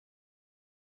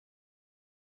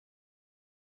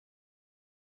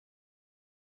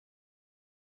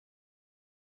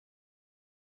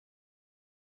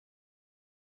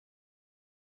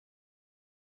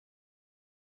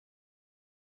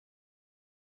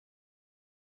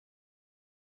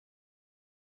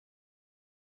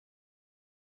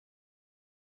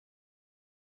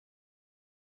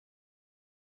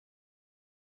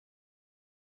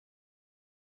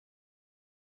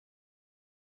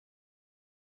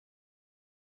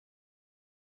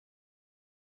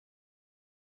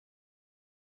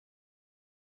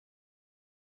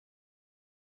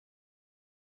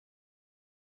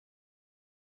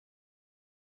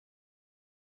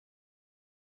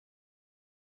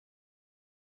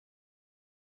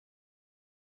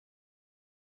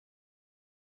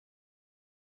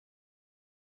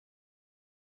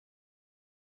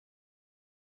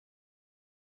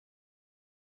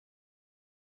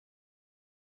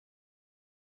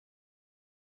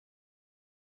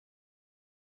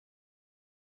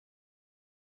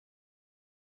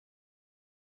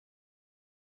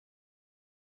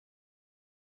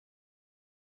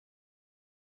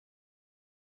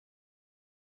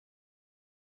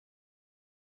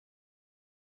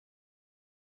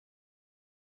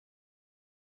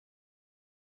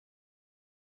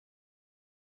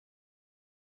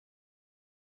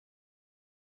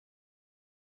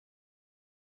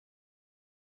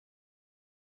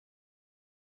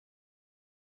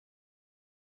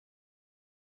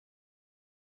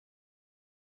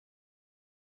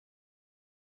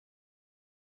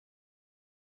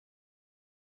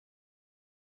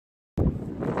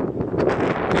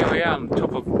around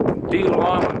top of Deal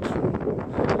Island.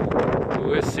 We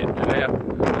were sitting at our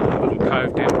little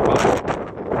cove down below.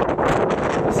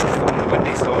 This is on the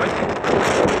windy side.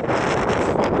 This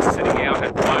is what we're sitting out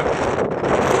at the moment.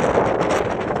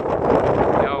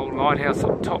 The old lighthouse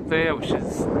up top there, which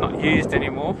is not used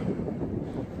anymore.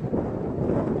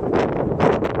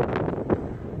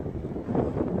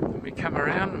 And we come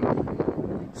around.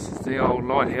 This is the old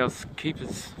lighthouse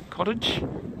keeper's cottage,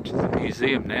 which is a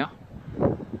museum now.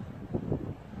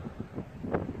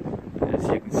 As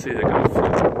you can see, they've got a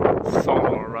full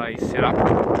solar array set up.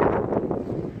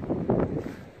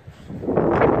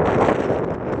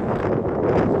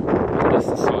 And that's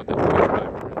the side that we're over.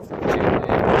 It's down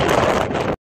there.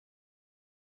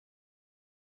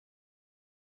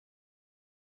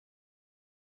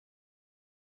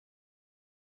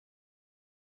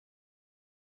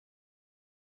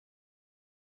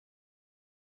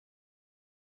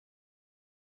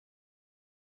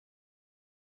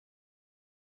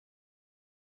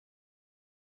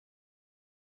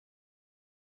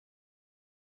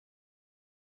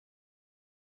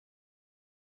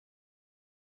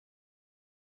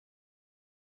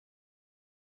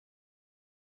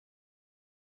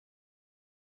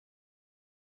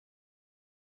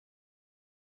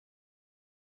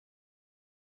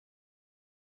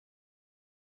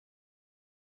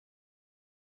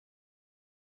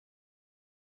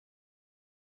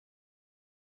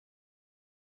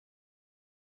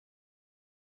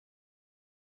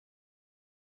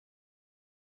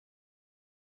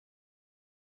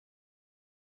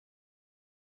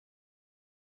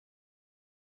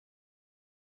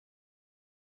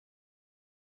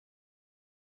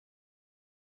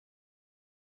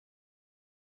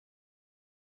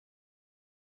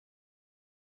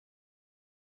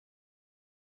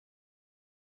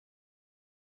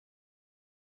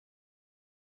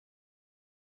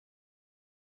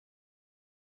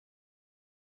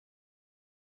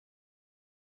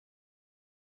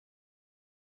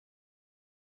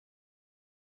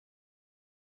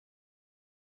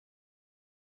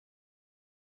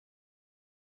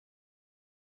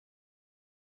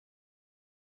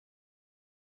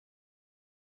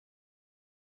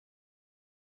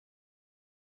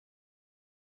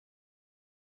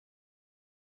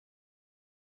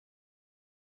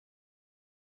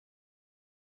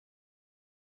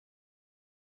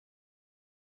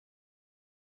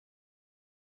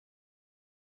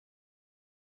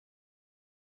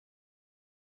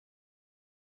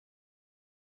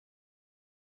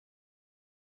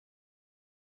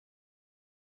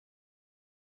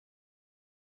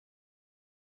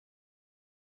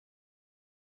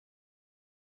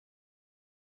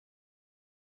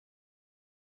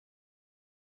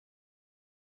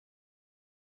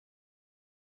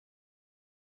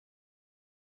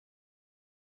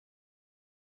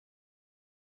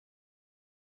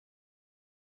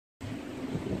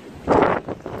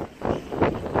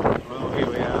 Well, here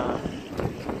we are,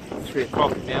 3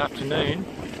 o'clock in the afternoon.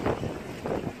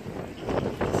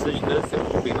 The decision is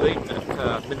that we'll be leaving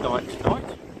at midnight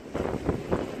tonight.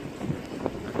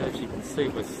 And as you can see,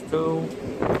 we're still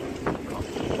got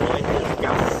plenty of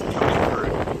gusts coming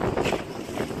through.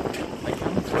 They're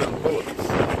coming through in bullets.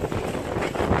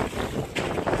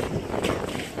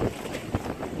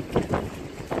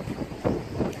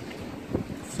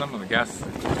 Some of the gusts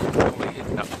are just probably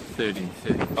hitting up to 30 and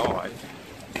 35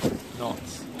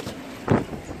 knots.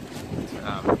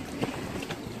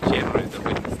 Generally the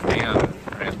wind's down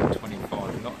around the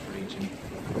 25 knot region.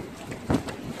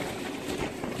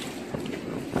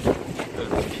 But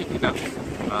it's kicking up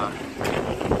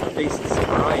some decent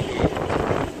spray here.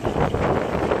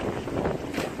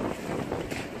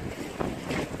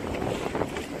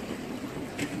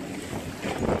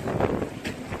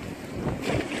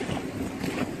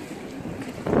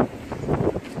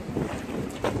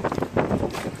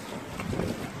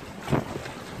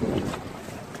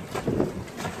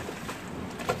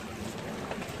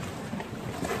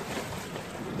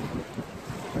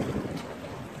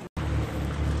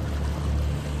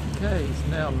 Okay, it's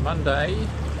now Monday,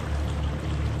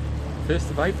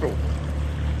 1st of April,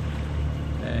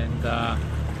 and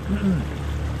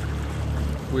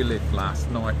we left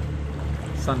last night,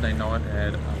 Sunday night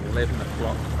at 11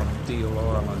 o'clock from Deal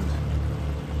Island,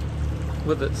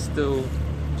 with it still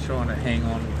trying to hang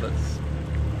on with its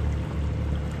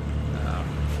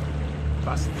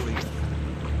busterly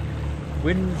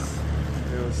winds.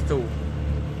 It was still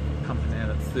pumping out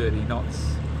at 30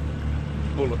 knots.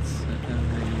 Bullets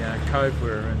in the cove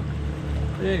we're in.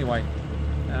 But anyway,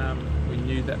 we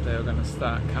knew that they were going to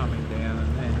start calming down,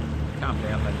 and then calm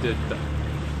down they did. But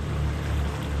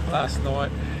last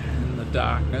night in the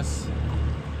darkness,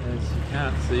 as you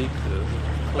can't see because it was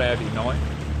a cloudy night.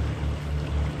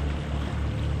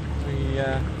 We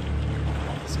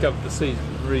discovered the seas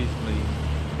was reasonably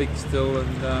big still,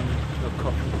 and they've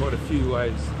caught quite a few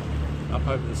waves up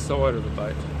over the side of the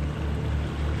boat.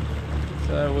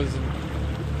 So it was a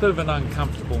bit of an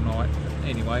uncomfortable night.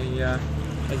 Anyway,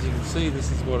 as you can see,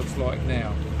 this is what it's like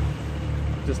now.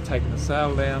 Just taking the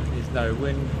sail down, there's no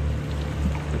wind.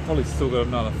 We've probably still got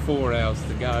another 4 hours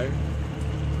to go.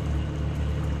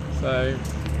 So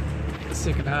the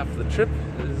second half of the trip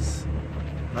is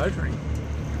motoring,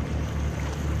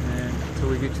 and until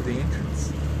we get to the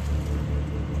entrance.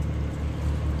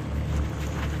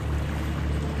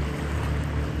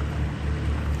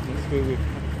 That's where we've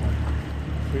come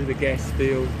from, through the gas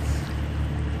fields.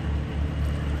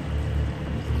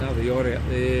 There's another yacht out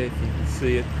there, if you can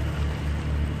see it.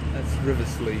 That's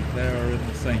Riversleigh. They are in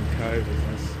the same cove as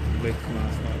us. We left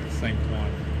last night at the same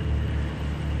time.